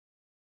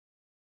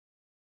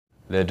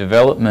The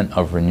development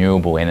of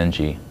renewable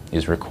energy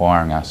is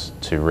requiring us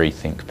to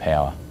rethink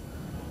power.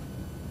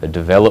 The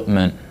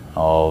development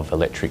of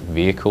electric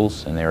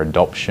vehicles and their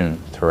adoption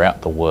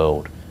throughout the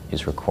world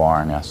is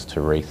requiring us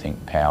to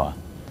rethink power.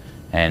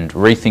 And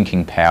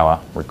rethinking power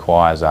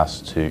requires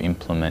us to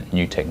implement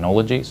new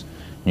technologies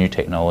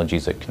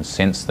that can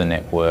sense the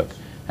network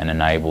and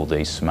enable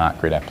these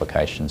smart grid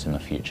applications in the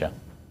future.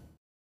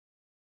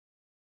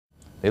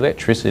 The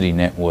electricity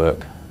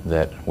network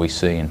that we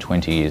see in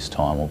 20 years'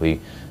 time will be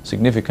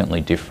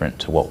significantly different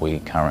to what we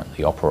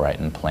currently operate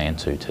and plan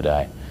to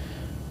today.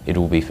 It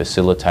will be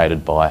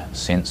facilitated by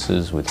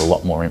sensors with a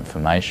lot more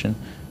information,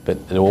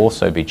 but there will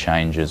also be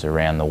changes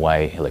around the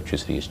way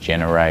electricity is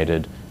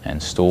generated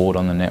and stored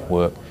on the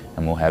network,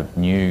 and we'll have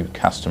new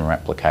customer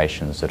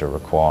applications that are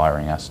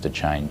requiring us to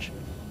change.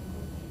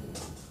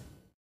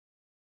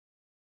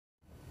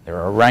 There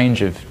are a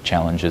range of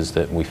challenges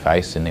that we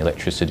face in the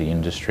electricity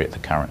industry at the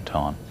current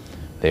time.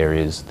 There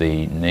is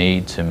the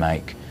need to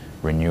make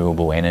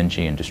renewable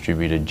energy and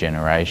distributed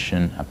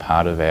generation a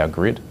part of our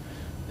grid.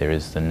 There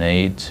is the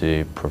need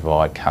to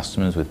provide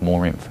customers with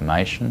more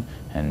information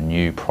and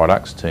new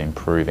products to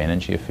improve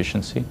energy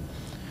efficiency.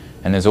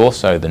 And there's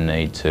also the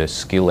need to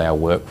skill our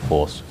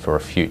workforce for a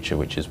future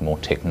which is more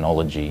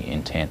technology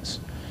intense.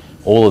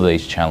 All of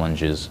these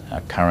challenges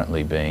are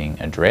currently being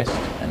addressed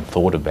and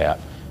thought about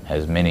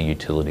as many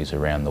utilities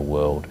around the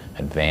world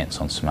advance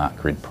on smart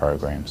grid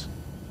programs.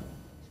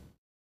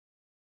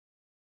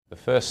 The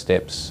first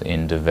steps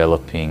in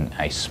developing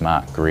a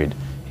smart grid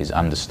is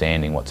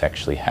understanding what's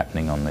actually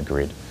happening on the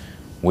grid.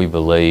 We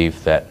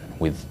believe that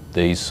with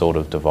these sort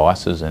of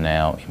devices and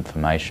our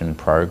information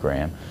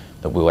program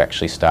that we'll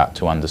actually start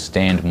to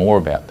understand more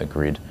about the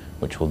grid,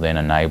 which will then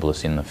enable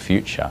us in the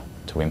future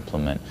to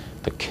implement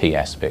the key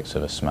aspects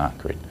of a smart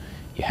grid.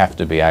 You have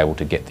to be able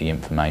to get the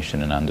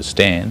information and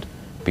understand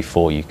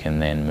before you can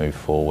then move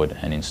forward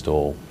and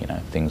install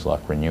things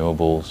like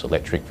renewables,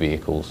 electric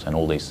vehicles and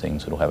all these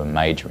things that will have a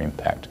major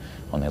impact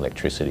on the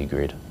electricity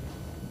grid.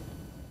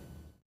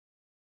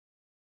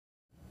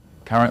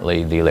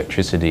 Currently the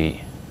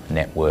electricity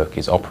network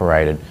is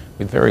operated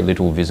with very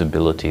little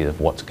visibility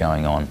of what's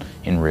going on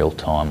in real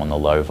time on the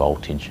low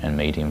voltage and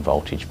medium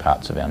voltage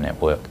parts of our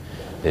network.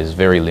 There's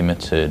very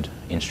limited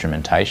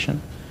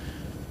instrumentation.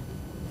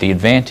 The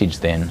advantage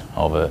then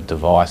of a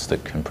device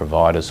that can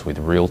provide us with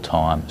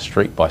real-time,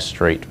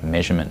 street-by-street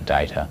measurement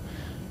data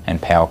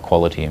and power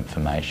quality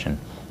information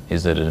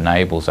is that it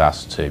enables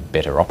us to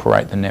better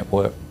operate the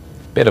network,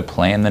 better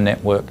plan the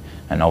network,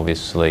 and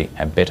obviously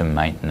have better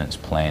maintenance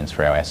plans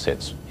for our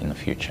assets in the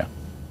future.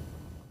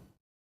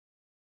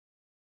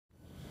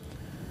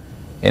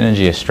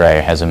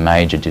 EnergyAustralia has a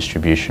major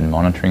distribution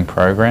monitoring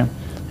program,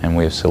 and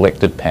we have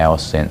selected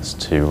PowerSense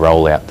to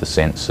roll out the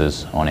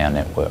sensors on our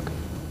network.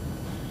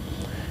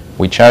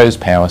 We chose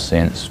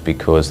PowerSense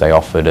because they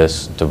offered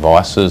us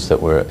devices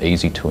that were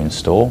easy to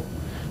install.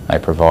 They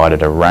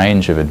provided a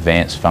range of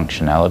advanced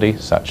functionality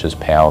such as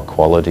power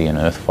quality and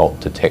earth fault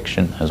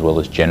detection, as well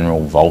as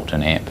general volt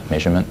and amp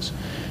measurements.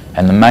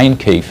 And the main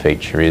key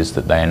feature is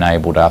that they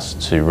enabled us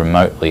to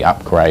remotely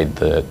upgrade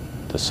the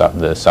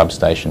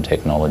substation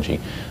technology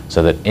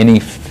so that any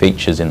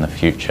features in the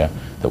future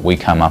that we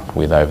come up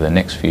with over the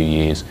next few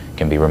years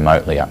can be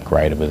remotely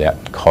upgraded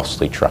without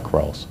costly truck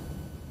rolls.